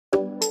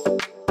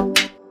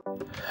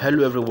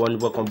Hello everyone,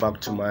 welcome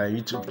back to my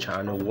YouTube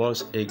channel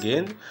once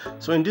again.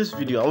 So in this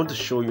video I want to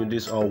show you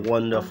this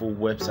wonderful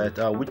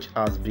website which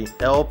has been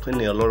helping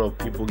a lot of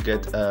people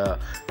get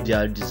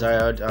their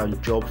desired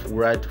job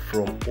right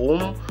from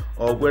home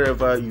or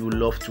wherever you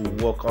love to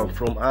work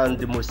from. And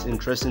the most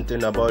interesting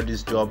thing about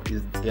this job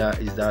is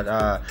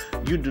that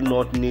you do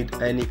not need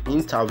any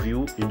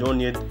interview, you don't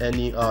need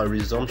any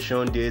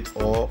resumption date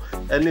or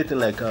anything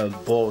like a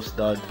boss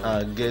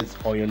that gets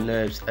on your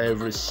nerves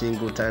every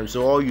single time.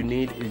 So all you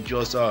need is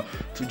just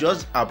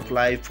to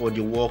apply for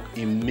the work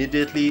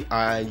immediately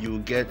and you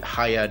get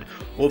hired.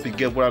 Hope you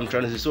get what I'm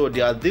trying to say. So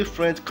there are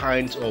different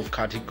kinds of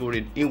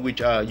categories in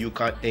which you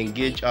can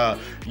engage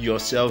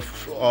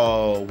yourself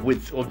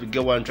with. Hope you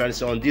get what I'm trying to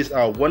say on this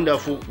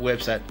wonderful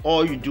website.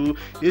 All you do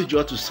is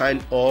just to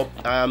sign up.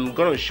 I'm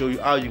gonna show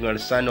you how you're gonna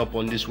sign up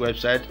on this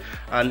website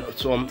and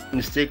some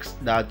mistakes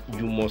that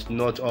you must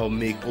not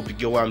make. Hope you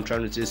get what I'm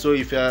trying to say. So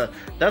if you're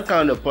that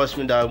kind of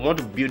person that want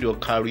to build your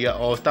career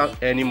or start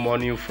earning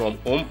money from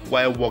home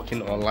while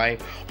working online,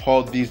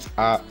 all these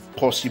are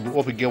possible.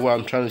 Hope you get what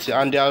I'm trying to say.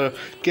 And there are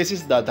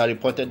cases that are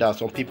reported that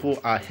some people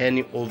are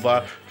earning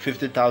over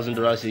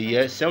 $50,000 a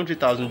year,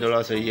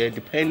 $70,000 a year,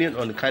 depending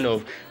on the kind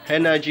of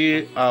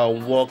energy,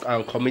 work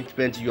and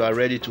commitment you are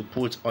ready to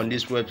put on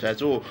this website.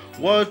 So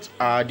who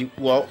are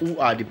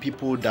the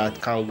people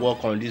that can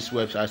work on this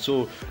website?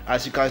 So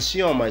as you can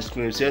see on my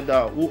screen, it said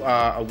that who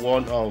are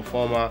one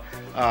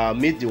from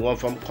meet the one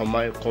from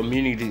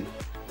community.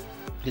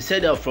 They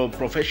said that from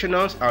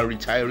professionals and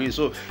retirees.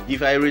 So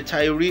if I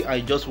retiree,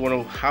 I just want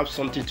to have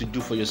something to do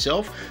for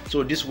yourself.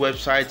 So this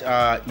website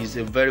is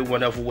a very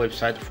wonderful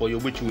website for you,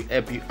 which will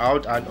help you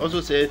out. And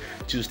also say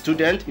to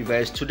student, if you're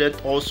a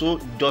student also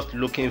just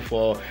looking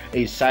for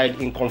a side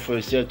income for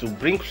yourself to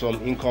bring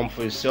some income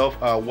for yourself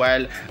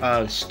while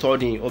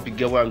studying. Hope you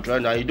get what I'm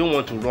trying to. You don't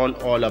want to run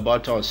all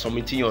about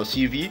submitting your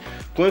CV,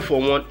 going for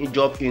one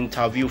job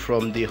interview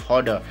from the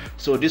other.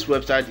 So this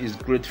website is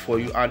great for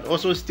you. And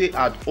also stay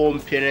at home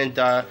parent.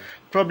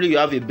 Probably you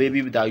have a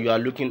baby that you are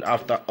looking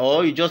after,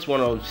 or you just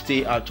want to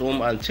stay at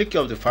home and take care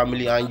of the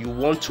family and you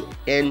want to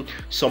earn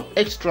some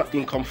extra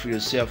income for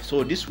yourself.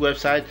 So this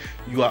website,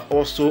 you are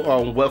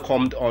also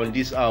welcomed on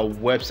this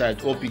website.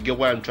 Hope you get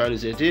what I'm trying to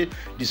say.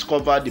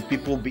 Discover the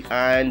people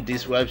behind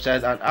this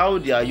website and how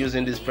they are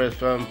using this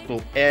platform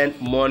to earn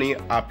money,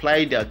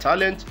 apply their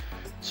talent.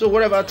 So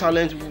whatever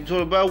talent, so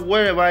about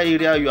wherever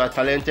area you are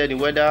talented in,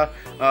 whether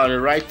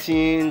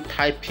writing,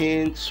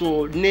 typing,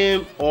 so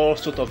name all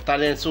sort of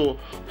talent. So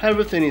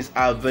everything is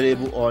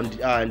available on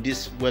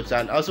this website.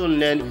 And also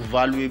learn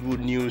valuable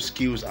new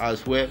skills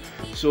as well.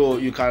 So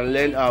you can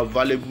learn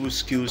valuable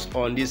skills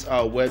on this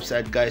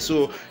website, guys.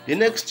 So the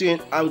next thing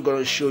I'm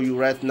gonna show you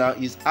right now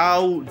is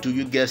how do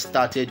you get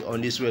started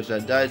on this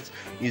website. That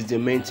is the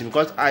main thing,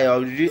 because I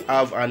already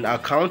have an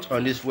account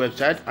on this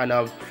website and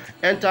I've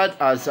entered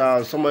as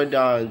somebody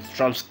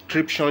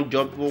transcription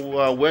job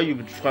where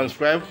you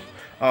transcribe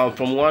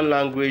from one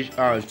language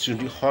to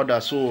the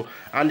other. So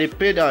and they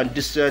paid a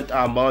decent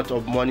amount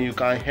of money. You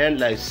can earn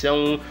like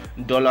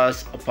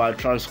 $7 per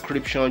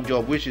transcription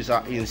job, which is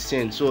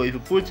insane. So if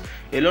you put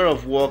a lot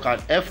of work and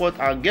effort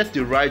and get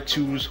the right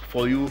tools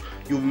for you,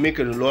 you make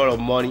a lot of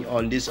money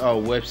on this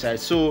website.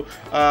 So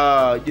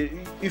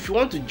if you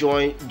want to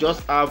join,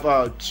 just have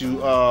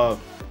to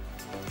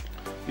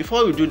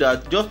before you do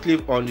that, just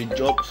click on the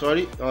jobs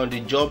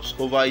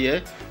over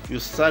here.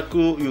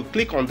 You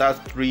click on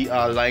that three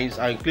lines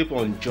and click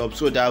on jobs.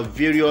 So there are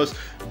various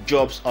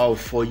jobs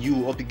for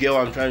you. Hope you get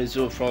what I'm trying to say.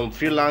 So from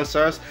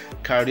freelancers,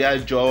 career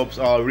jobs,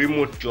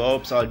 remote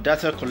jobs,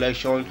 data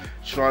collection,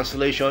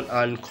 translation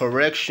and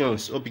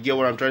corrections. Hope you get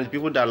what I'm trying to say.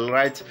 People that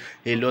write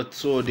a lot,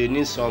 so they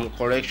need some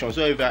correction.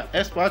 So if you're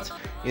expert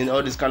in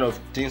all these kind of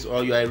things,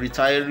 or you are a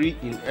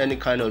retiree in any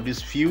kind of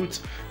these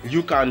fields,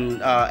 you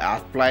can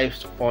apply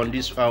on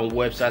this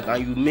website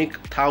and you make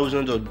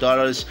thousands of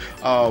dollars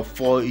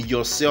for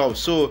yourself.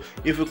 So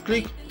if you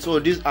click, so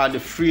these are the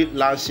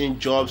freelancing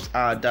jobs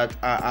that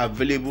are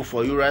available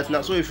for you right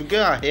now. So if you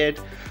get ahead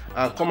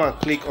and come and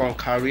click on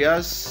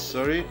careers,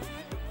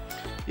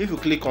 if you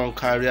click on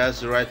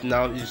careers right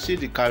now, you see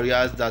the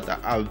careers that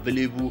are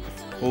available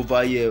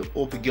over here.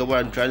 Hope you get what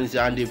I'm trying to say.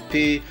 And they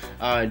pay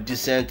a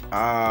decent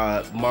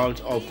amount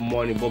of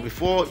money. But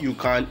before you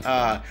can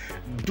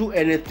do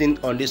anything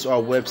on this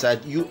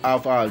website, you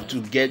have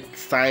to get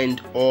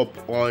signed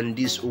up on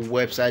this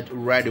website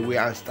right away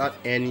and start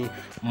earning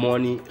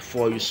money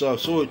for yourself.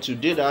 So to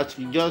do that,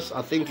 you just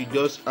have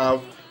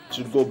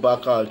to go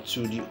back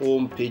to the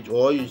home page,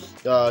 or you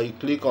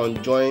click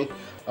on join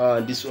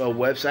this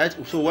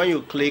website. So when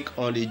you click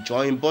on the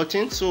join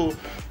button, so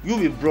you'll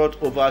be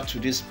brought over to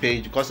this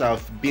page, because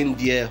I've been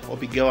there.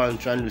 Hope you get what I'm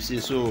trying to say.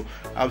 So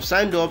I've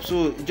signed up.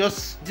 So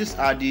just these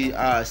are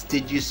the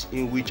stages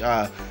in which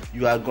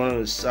you are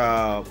going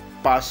to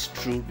pass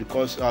through,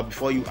 because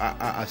before you are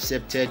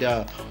accepted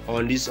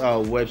on this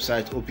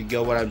website. Hope you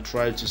get what I'm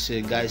trying to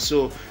say, guys.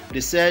 So they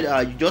said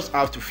you just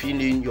have to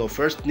fill in your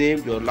first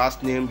name, your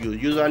last name, your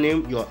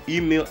username, your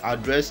email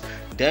address,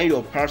 then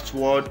your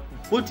password,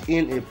 put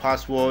in a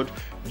password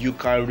you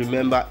can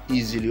remember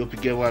easily. Hope you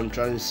get what I'm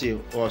trying to say,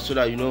 or so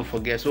that you don't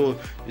forget. So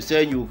you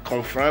say you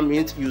confirm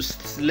it, you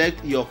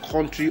select your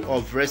country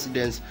of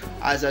residence.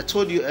 As I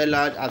told you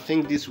earlier, I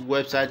think this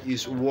website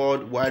is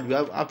worldwide. We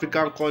have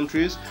African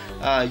countries,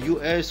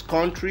 US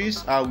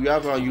countries, we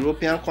have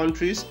European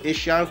countries,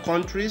 Asian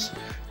countries,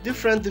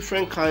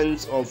 different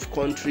kinds of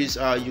countries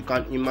you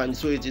can imagine.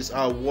 So it is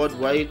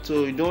worldwide,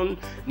 so you don't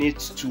need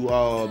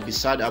to be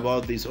sad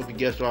about this. Hope you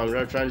get what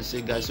I'm trying to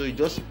say, guys. So you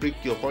just pick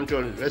your country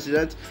of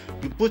residence,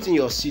 you put in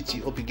your city.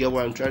 Hope you get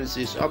what I'm trying to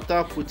say. So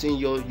after putting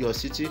your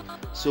city,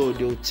 so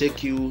they'll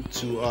take you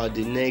to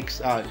the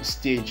next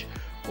stage.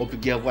 Hope you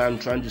get what I'm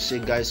trying to say,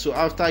 guys. So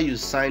after you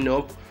sign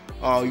up,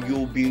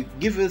 you'll be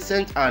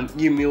sent an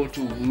email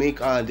to make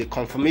the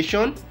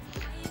confirmation.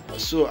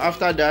 So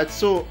after that,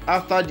 so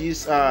after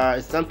this,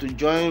 it's time to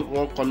join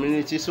one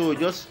community. So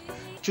just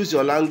choose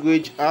your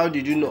language. How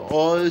did you know?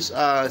 Always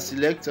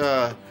select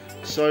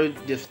sorry,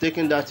 they've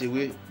taken that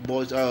away,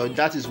 but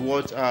that is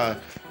what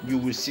you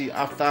will see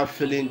after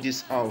filling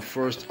this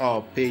first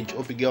page.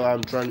 Hope you get what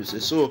I'm trying to say.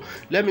 So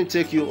let me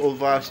take you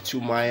over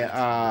to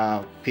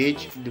my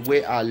page, the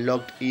way I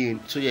logged in.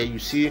 So yeah, you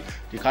see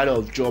the kind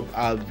of job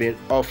I've been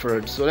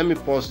offered. So let me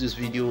pause this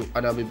video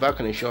and I'll be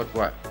back in a short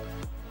while.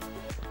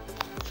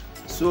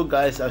 So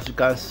guys, as you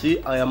can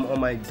see, I am on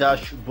my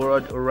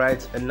dashboard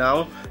right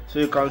now. So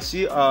you can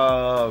see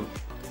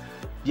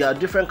there are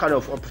different kind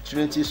of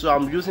opportunities. So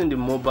I'm using the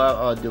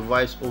mobile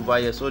device over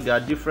here. So there are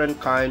different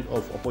kind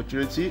of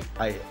opportunity.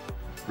 I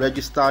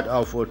registered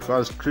for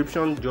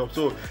transcription job,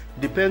 so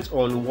depends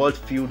on what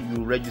field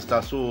you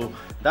register. So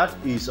that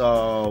is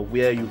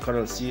where you kind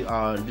of see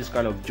this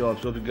kind of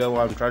job. So if you get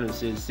what I'm trying to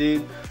say,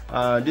 see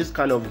this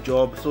kind of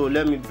job. So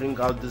let me bring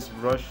out this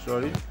brush.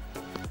 Sorry,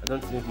 I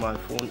don't think my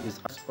phone is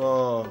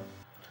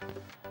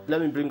let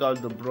me bring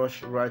out the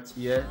brush right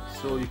here,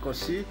 so you can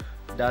see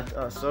that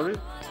sorry,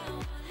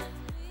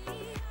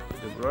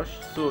 the brush.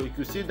 So you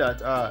can see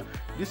that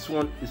this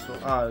one is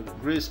for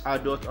Grace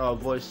Adult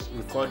voice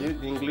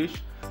recording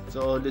English.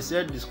 So they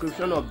said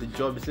description of the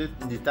job, they said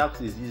the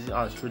task is easy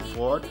and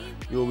straightforward.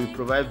 You will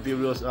provide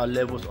various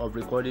levels of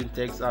recording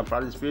text, and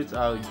participants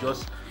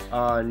just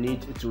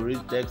need to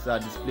read text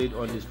displayed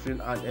on the screen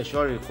and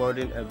ensure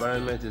recording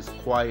environment is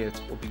quiet.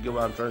 Hope you get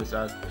what I'm trying to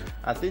say.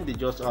 I think they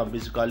just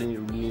basically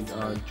need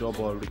a job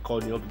or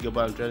recording. Hope you get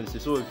what I'm trying to say.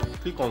 So if you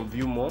click on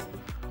view more,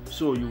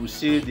 so you will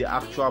see the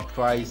actual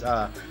price,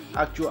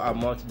 actual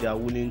amount they are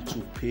willing to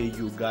pay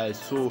you, guys.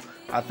 So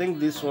I think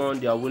this one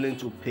they are willing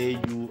to pay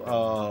you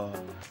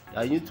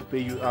I need to pay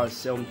you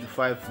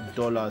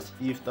 $75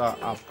 if they're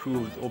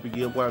approved. Hope you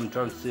get what I'm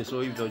trying to say.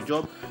 So if the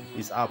job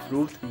is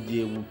approved,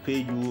 they will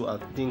pay you, I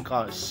think,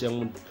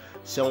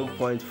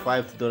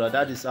 $7.5.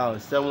 That is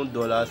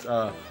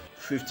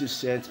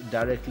 $7.50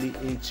 directly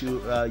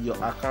into your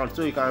account.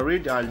 So you can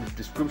read the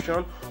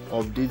description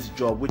of this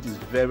job, which is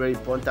very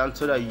important,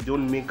 so that you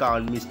don't make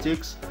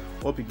mistakes.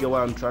 Hope you get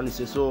what I'm trying to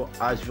say. So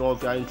as you know,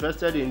 if you are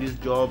interested in this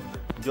job,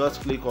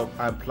 just click on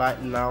apply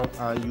now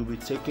and you'll be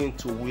taken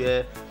to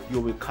where you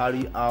will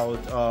carry out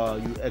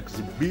you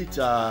exhibit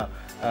the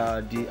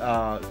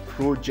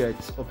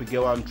project. Hope you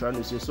get what I'm trying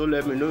to say. So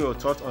let me know your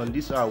thoughts on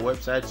this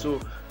website.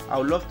 So I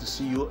would love to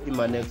see you in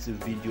my next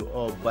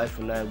video. Bye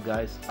for now,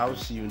 guys. I'll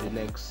see you in the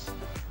next.